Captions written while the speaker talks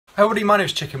Hey everybody, my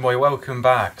name's Chicken Boy, welcome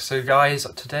back. So guys,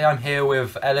 today I'm here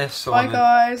with Ellis, Hi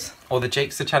guys. Or the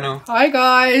Jakester channel. Hi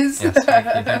guys. Yes, thank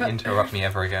you, don't interrupt me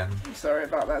ever again. Sorry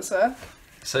about that, sir.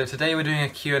 So today we're doing a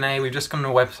Q&A. We've just gone on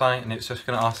a website and it's just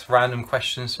going to ask random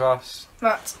questions to us.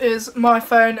 That is my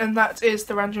phone and that is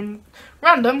the random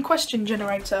question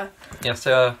generator. Yeah,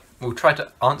 so we'll try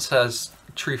to answer as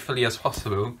truthfully as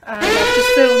possible. And I've just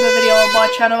filmed a video on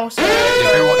my channel, so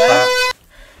Yeah, go watch that.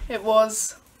 It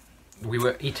was... We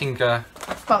were eating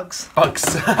bugs. Bugs.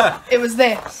 It was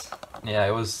this. Yeah,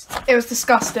 it was... It was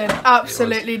disgusting.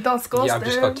 Absolutely disgusting. Yeah, I've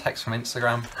just got a text from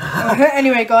Instagram.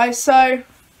 Anyway guys, so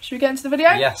should we get into the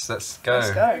video? Yes, let's go.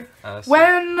 Let's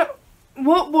go.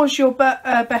 What was your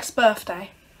best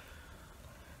birthday?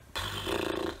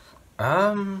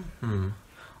 I don't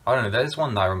know, there's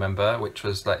one that I remember, which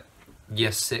was like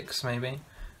year 6 maybe,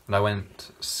 and I went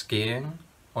skiing,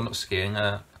 or not skiing,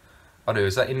 I don't know,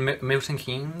 was that in Milton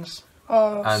Keynes?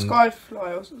 Oh,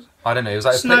 Skyfly or something. I don't know, it was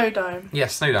like Snowdome. Yeah,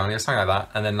 Snowdome, yeah, something like that,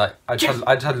 and then like, I just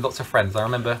had lots of friends. I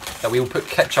remember that we all put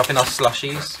ketchup in our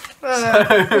slushies,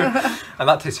 and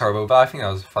that tastes horrible, but I think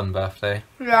that was a fun birthday.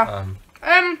 Yeah.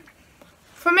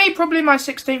 For me, probably my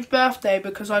 16th birthday,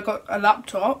 because I got a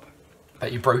laptop.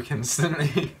 That you broke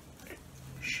instantly.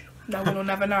 No one will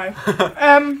never know.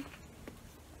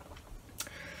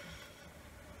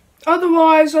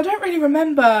 Otherwise, I don't really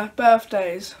remember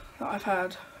birthdays that I've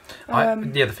had.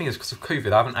 Yeah, the thing is, because of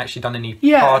COVID, I haven't actually done any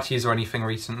parties or anything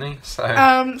recently,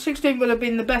 so... 16 would have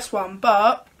been the best one,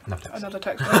 but... Another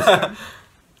text.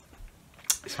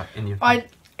 It's my Indian friend.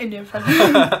 Indian friend.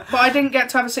 But I didn't get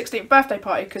to have a 16th birthday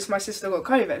party because my sister got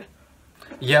COVID.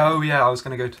 Yeah, oh yeah, I was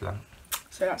going to go to that.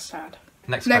 So that's sad.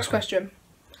 Next question.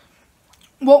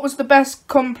 What was the best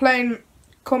compliment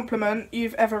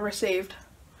you've ever received?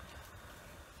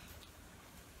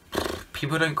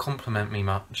 People don't compliment me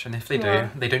much, and if they do,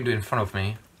 they don't do it in front of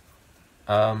me.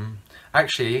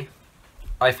 Actually,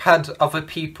 I've had other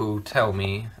people tell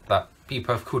me that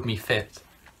people have called me fit.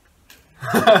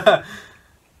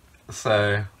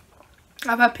 So...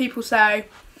 I've had people say,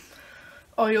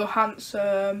 oh, you're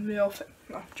handsome, you're fit.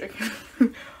 No, I'm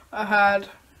joking. I had...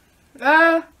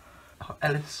 Oh,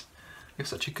 Ellis, you're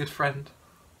such a good friend.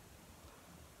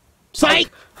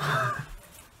 Psych!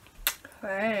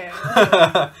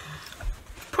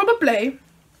 Probably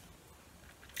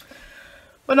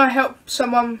when I helped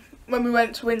someone when we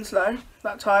went to Winslow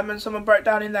that time and someone broke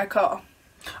down in their car.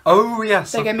 Oh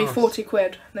yes, they gave me 40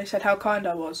 quid and they said how kind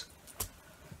I was.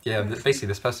 Yeah, basically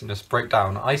this person just broke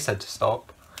down. I said to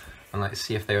stop and like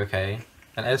see if they're okay,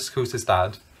 and Ellis calls his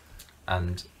dad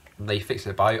and they fixed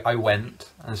it, but I went,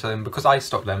 and so then because I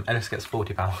stopped them, Ellis gets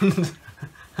 £40.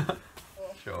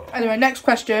 Sure. Anyway, next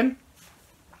question.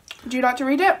 Would you like to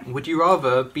read it? Would you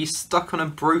rather be stuck on a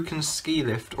broken ski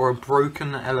lift or a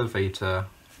broken elevator?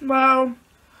 Well,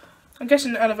 I'm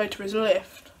guessing the elevator is a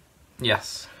lift.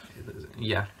 Yes.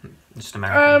 Yeah, just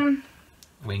American.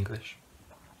 We're English.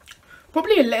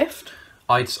 Probably a lift.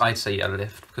 I'd say a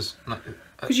lift, because...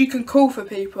 Because you can call for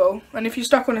people, and if you're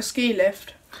stuck on a ski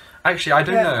lift... Actually, I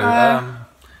don't know.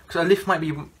 Because a lift might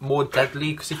be more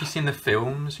deadly, because if you see in the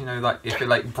films, you know, like, if it,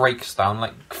 like, breaks down,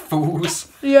 like,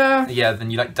 falls... Yeah. Yeah, then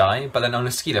you, like, die. But then on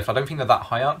a ski lift, I don't think they're that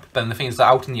high up. But then the thing is, they're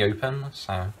out in the open,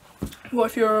 so... What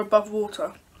if you're above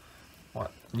water?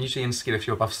 What? Usually in ski lift,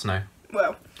 you're above snow.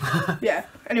 Well, yeah.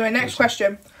 Anyway, next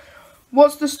question.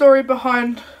 What's the story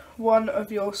behind one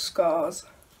of your scars?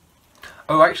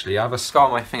 Oh, actually, I have a scar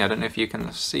on my finger. I don't know if you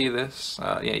can see this.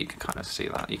 Yeah, you can kind of see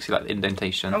that. You can see, like, the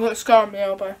indentation. I've got a scar on my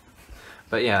elbow.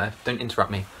 But yeah, don't interrupt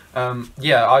me.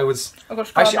 Yeah, I was... I've got a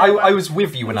scar actually, on my elbow. I was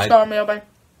with you when I... Scar on my elbow.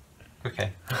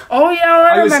 Okay. Oh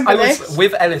yeah, I remember this. I was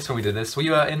with Ellis when we did this. We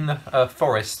were in the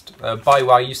forest by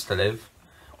where I used to live,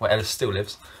 where Ellis still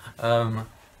lives. And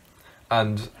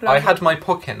I had my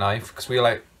pocket knife because we were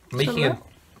like making a...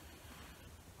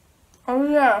 Oh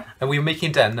yeah. And we were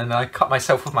making a den, and I cut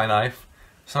myself with my knife.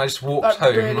 So I just walked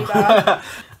home. Really bad.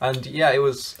 And yeah, it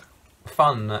was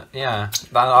fun. Yeah,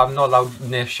 I'm not allowed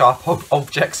near sharp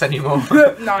objects anymore.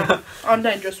 No, I'm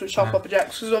dangerous with sharp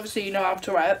objects because obviously you know I have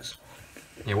Tourette's.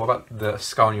 Yeah, what about the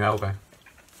scar on your elbow?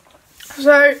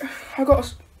 So I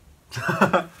got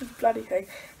a bloody thing.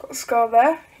 Got a scar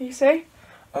there. You see?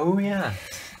 Oh yeah.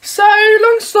 So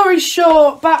long story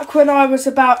short, back when I was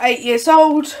about 8 years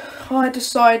old, I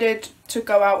decided to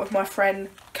go out with my friend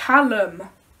Callum.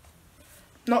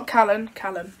 Not Callan,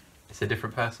 Callum. It's a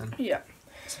different person? Yeah.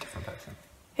 It's a different person.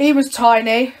 He was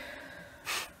tiny,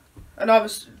 and I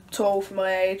was tall for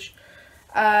my age.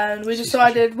 And we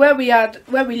decided where we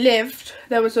lived,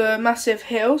 there was a massive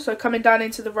hill, so coming down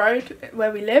into the road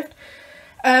where we lived.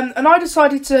 And I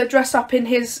decided to dress up in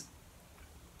his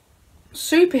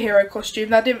superhero costume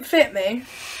that didn't fit me.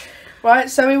 Right,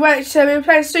 so we were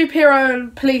playing superhero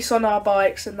and police on our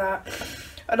bikes and that.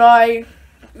 And I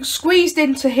squeezed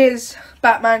into his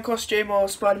Batman costume or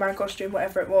Spider-Man costume,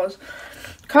 whatever it was.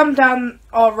 Come down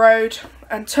our road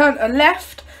and turned a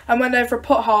left and went over a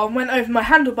pothole and went over my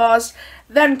handlebars,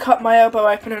 then cut my elbow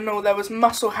open and all. There was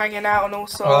muscle hanging out and all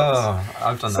sorts. Oh,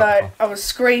 I've done that before. I was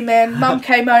screaming. Mum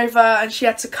came over and she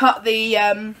had to cut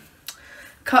the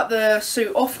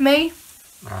suit off me.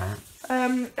 Right.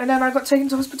 And then I got taken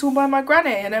to hospital by my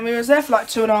granny, and then we was there for like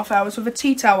 2.5 hours with a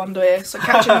tea towel under here, so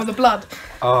catching all the blood.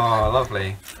 Oh,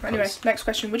 lovely. Anyway, next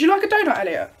question. Would you like a donut,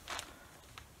 Elliot?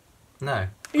 No. Are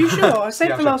you sure? I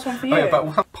saved the last one for you. Oh, yeah,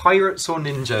 but pirates or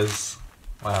ninjas?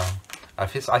 Wow.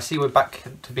 I see we're back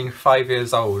to being 5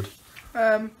 years old.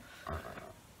 Pirates.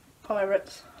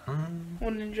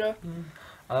 Or ninja.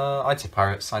 I'd say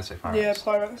pirates. Yeah,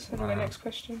 pirates. Anyway, next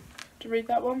question. Did you read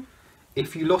that one?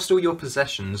 If you lost all your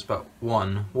possessions but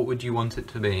one, what would you want it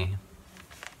to be?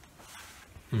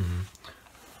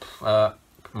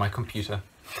 My computer.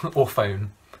 Or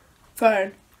phone.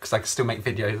 Phone. Because I can still make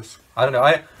videos. I don't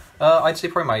know. I'd say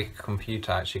probably my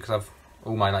computer, actually, because I've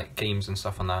all my like games and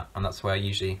stuff on that, and that's where I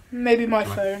usually... Maybe my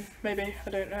phone. Maybe. I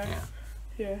don't know.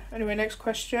 Yeah. Anyway, next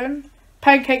question.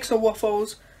 Pancakes or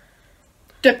waffles?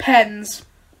 Depends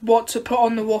what to put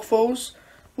on the waffles.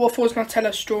 Waffles,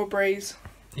 Nutella, strawberries.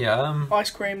 Yeah.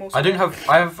 Ice cream or something.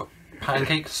 I have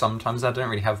pancakes sometimes. I don't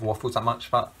really have waffles that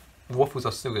much, but waffles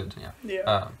are still good. Yeah.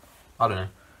 Yeah. I don't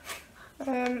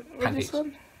know. Read this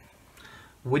one.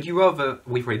 Would you rather...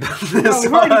 We've already done this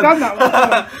we've already done that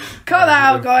one. Cut that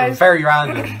out, guys. Very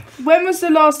random. When was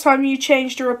the last time you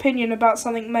changed your opinion about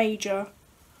something major?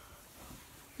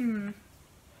 We're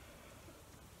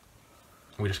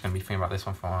just going to be thinking about this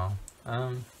one for a while.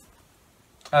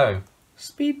 Oh.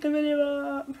 Speed the video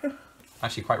up.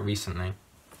 Actually, quite recently.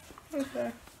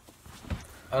 Okay.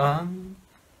 I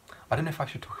don't know if I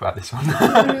should talk about this one.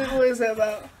 What is it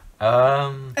about?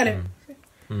 Anyway.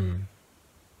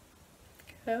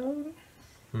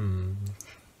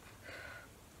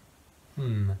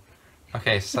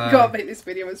 Okay, so... You gotta make this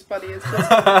video as funny as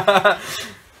possible.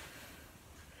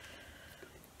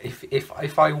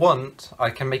 If I want,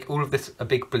 I can make all of this a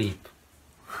big bleep.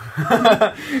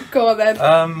 Go on then.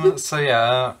 So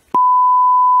yeah...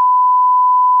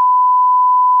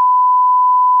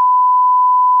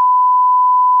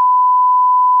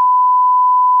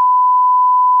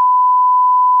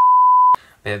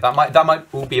 Yeah, that might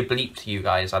all be a bleep to you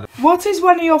guys. What is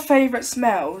one of your favourite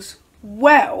smells?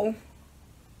 Well,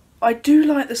 I do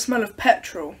like the smell of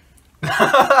petrol. What?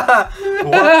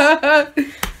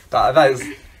 that is...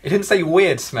 It didn't say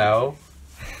weird smell.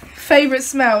 Favourite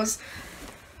smells?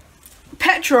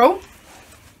 Petrol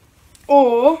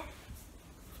or...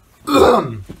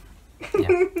 Yeah,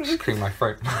 just clean my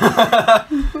throat.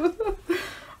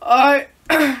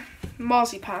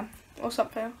 Marzipan or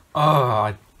something. Oh,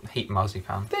 I hate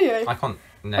marzipan. Do you? I can't...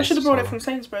 No, I should have brought it from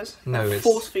Sainsbury's. No, it's...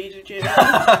 Force-feeded you.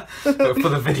 For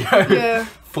the video. Yeah.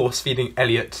 Force-feeding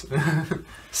Elliot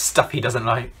stuff he doesn't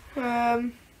like.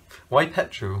 Why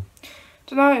petrol?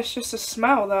 Dunno, it's just a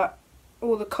smell that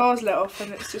all the cars let off,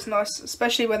 and it's just nice,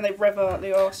 especially when they rev out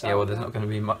the arse. Yeah, well, there's not going to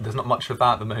be there's not much of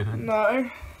that at the moment.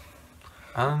 No.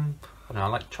 I don't know, I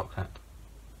like chocolate.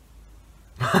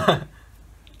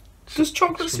 Does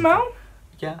chocolate smell?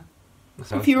 Yeah.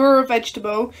 If you were a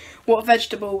vegetable, what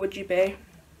vegetable would you be?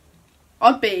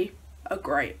 I'd be a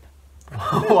grape.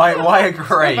 Why a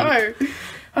grape? No,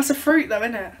 that's a fruit though,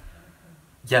 isn't it?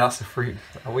 Yeah, that's a fruit.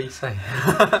 What do you say?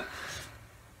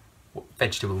 What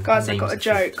vegetable? Guys, I've got a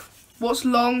joke. What's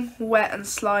long, wet and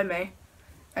slimy?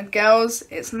 And girls,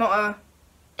 it's not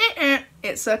a...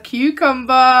 It's a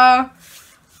cucumber. Are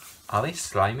they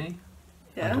slimy?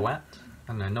 Yeah. And wet?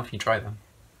 I don't know, not if you try them.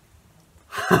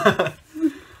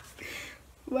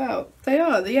 Well, they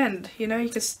are at the end, you know, you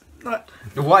just like...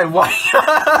 Why? What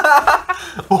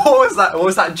was that? What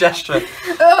was that gesture?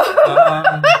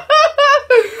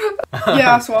 Yeah,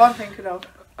 that's what I'm thinking of.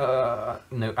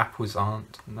 No, apples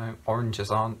aren't. No,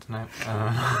 oranges aren't. No.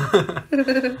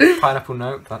 Pineapple,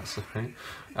 no, that's a fruit.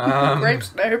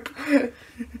 Grapes, nope.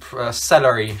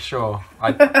 Celery, sure.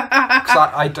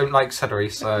 I don't like celery,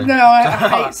 so... No,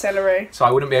 I hate celery. So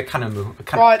I wouldn't be a cannibal.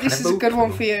 Right, this is a good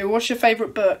one for you. What's your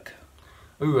favourite book?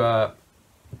 Ooh,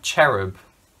 Cherub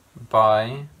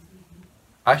by...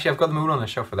 Actually, I've got them all on the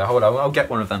shelf there. Hold on, I'll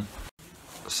get one of them.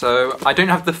 So, I don't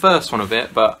have the first one of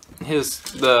it, but here's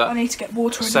the... I need to get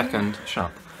water in second. Shut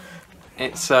up.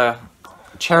 It's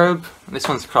Cherub. This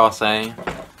one's Class A.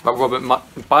 By Robert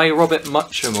Muchamore.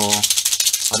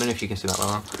 I don't know if you can see that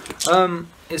well.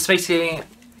 It's basically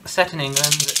set in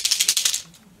England.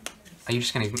 Are you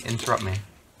just going to interrupt me?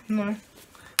 No.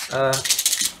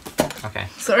 Okay.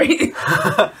 Sorry.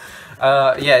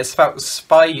 Yeah, it's about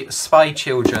spy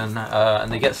children,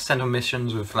 and they get sent on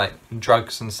missions with like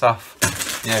drugs and stuff.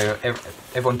 You know,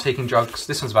 everyone taking drugs.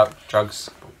 This one's about drugs,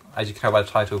 as you can tell by the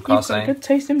title. Class A. You've got good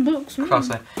taste in books.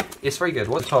 Class A. It's very good.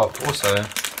 What's top? Also,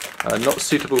 not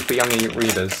suitable for young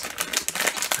readers.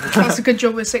 That's a good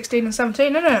job with 16 and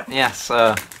 17, isn't it? Yes.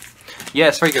 Yeah,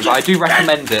 it's very good. But I do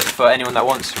recommend it for anyone that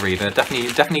wants to read it.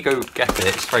 Definitely go get it.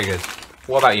 It's very good.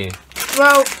 What about you?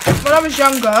 Well, when I was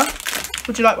younger,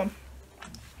 would you like one?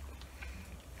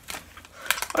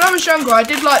 When I was younger, I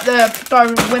did like the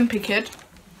Diary of a Wimpy Kid.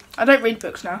 I don't read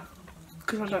books now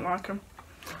because I don't like them.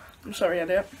 I'm sorry,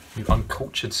 Elliot. You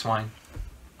uncultured swine.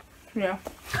 Yeah.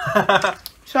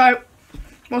 So,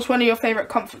 what's one of your favourite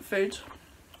comfort foods?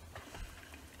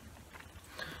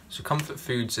 So comfort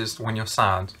foods is when you're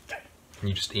sad and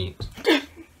you just eat.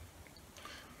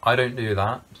 I don't do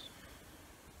that.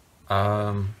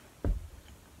 I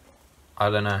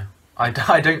don't know. I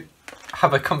don't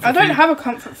have a comfort food. I don't have a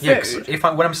comfort food. Yeah,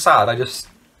 'cause when I'm sad, I just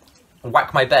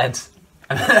whack my bed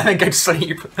and then go to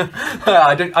sleep.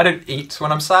 I don't eat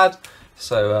when I'm sad,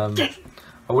 so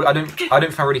I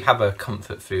don't really have a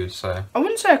comfort food. So I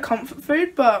wouldn't say a comfort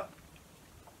food, but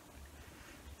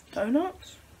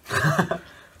donuts.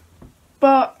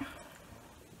 But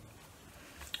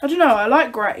I don't know. I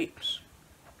like grapes.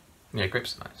 yeah,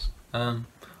 grapes are nice.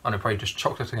 I know, probably just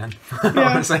chocolate again.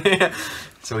 Yeah. Honestly,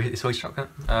 it's always chocolate.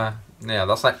 Yeah,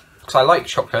 that's like because I like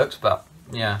chocolate, but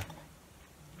yeah,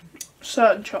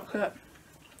 Certain chocolate,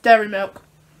 dairy milk.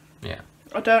 yeah.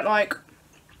 I don't like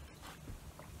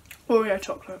Oreo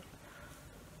chocolate.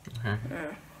 Okay.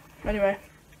 Yeah. Anyway,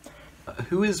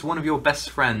 Who is one of your best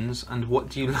friends, and what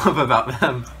do you love about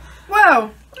them? well,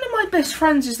 one of my best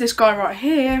friends is this guy right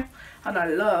here, and I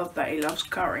love that he loves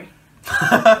curry. What's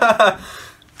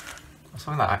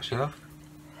something that I actually love?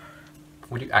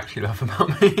 What do you actually love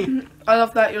about me? I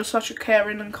love that you're such a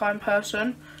caring and kind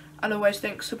person, and always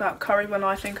thinks about curry when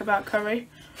I think about curry.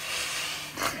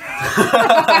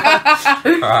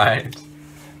 Right.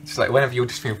 Just like whenever you're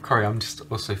just thinking of curry, I'm just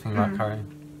also thinking about curry.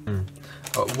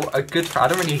 Oh, what a good friend. I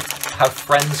don't really have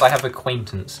friends, I have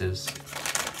acquaintances.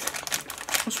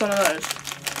 What's one of those?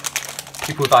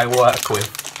 People that I work with.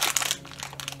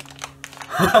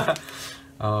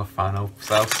 Oh, fine. I'll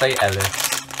say Ellis,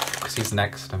 because he's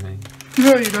next to me.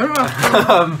 No, you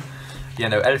don't. Yeah,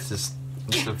 no, Ellis is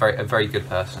just a very good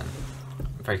person.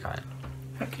 Very kind.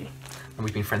 Thank you. And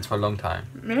we've been friends for a long time.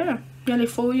 Yeah, nearly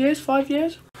 4 years, 5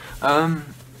 years.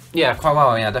 Yeah, quite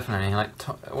well, yeah, definitely. Like,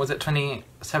 was it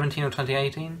 2017 or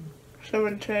 2018?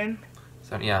 17.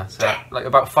 So, yeah, so like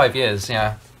about 5 years,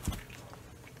 yeah.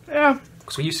 Yeah,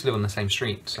 Because we used to live on the same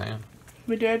street, so yeah.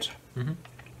 we did.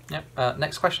 Yep,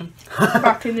 next question.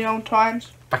 Back in the old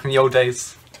times. Back in the old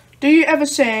days. Do you ever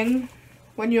sing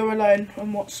when you're alone,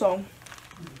 and what song?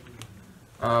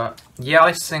 Yeah,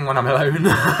 I sing when I'm alone.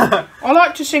 I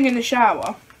like to sing in the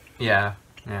shower. Yeah.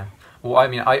 Well, I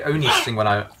mean, I only sing when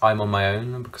I'm on my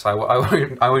own, because I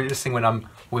won't just sing when I'm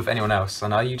with anyone else.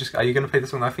 And are you going to play the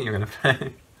song I think you're going to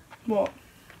play? What?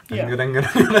 Yeah.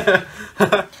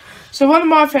 Yeah. So one of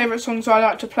my favourite songs I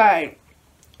like to play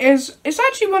is, it's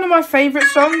actually one of my favourite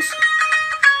songs.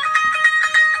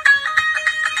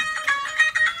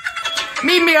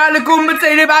 Mimi ala kumma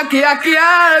tere baki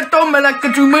akia tomma la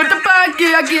kachuma ta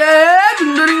baki akia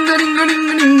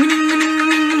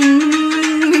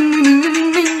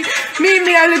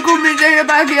Mimi ala kumma tere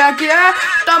baki akia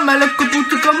tomma la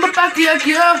kaputa kumma baki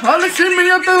akia ala shimmi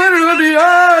ya ta hori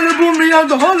ala bumi ya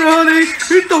ta hori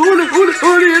ita hori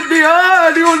dia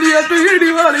di hori ya ta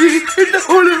hori ita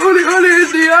hori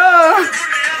dia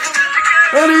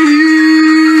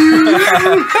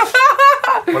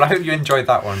Well, I hope you enjoyed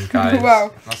that one, guys.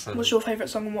 Wow. What's your favourite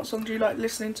song, and what song do you like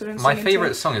listening to? My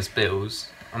favourite song is Bills,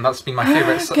 and that's been my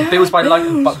favourite song. Bills by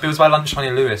Lunch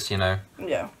on Lewis, you know.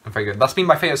 Yeah. Very good. That's been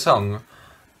my favourite song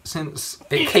since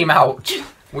it came out,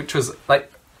 which was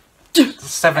like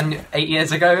 7-8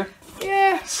 years ago.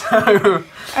 Yeah. So.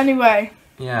 Anyway.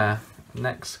 Yeah.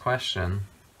 Next question.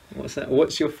 What's that?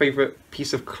 What's your favourite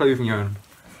piece of clothing you own?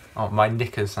 Oh, my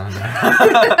knickers, I know.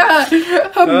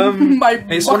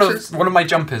 It's one of my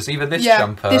jumpers. Either this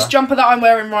jumper. This jumper that I'm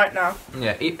wearing right now.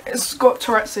 Yeah. It's got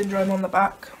Tourette syndrome on the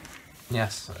back.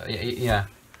 Yes. Yeah.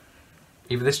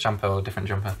 Either this jumper or a different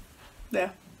jumper.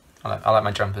 Yeah. I like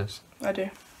my jumpers. I do.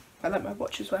 I like my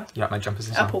watch as well. You like my jumpers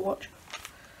as well? Apple Watch.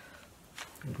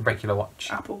 Regular watch.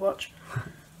 Apple Watch.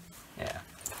 Yeah.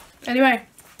 Anyway.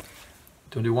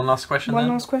 Do we do one last question One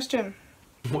last question.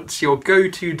 What's your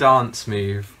go-to dance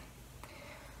move?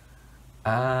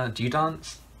 Do you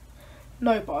dance?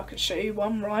 No, but I can show you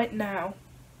one right now.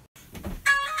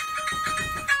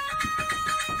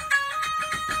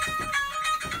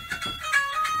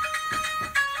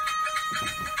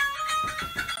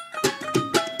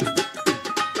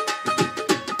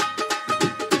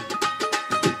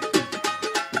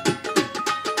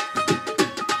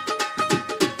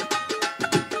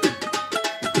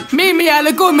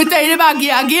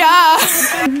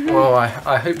 Well,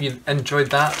 I hope you enjoyed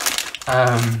that.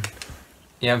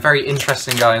 Yeah, very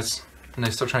interesting, guys. And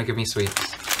they're still trying to give me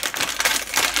sweets.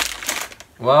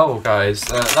 Well, guys,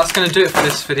 that's going to do it for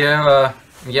this video.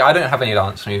 Yeah, I don't have any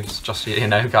dance moves, just so you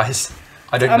know, guys.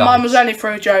 I don't dance. Mine was only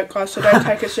for a joke, guys, so don't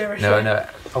take it seriously. No.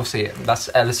 Obviously, that's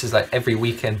Ellis's, like, every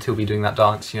weekend he'll be doing that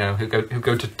dance, you know. He'll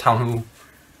go to town hall,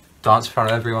 dance in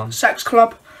front of everyone. Sex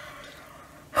club.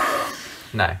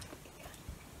 No.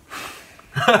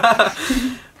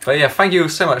 But yeah, thank you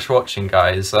so much for watching,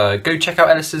 guys. Go check out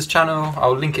Ellis's channel.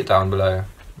 I'll link it down below.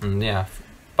 And yeah,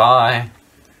 bye.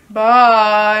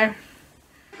 Bye.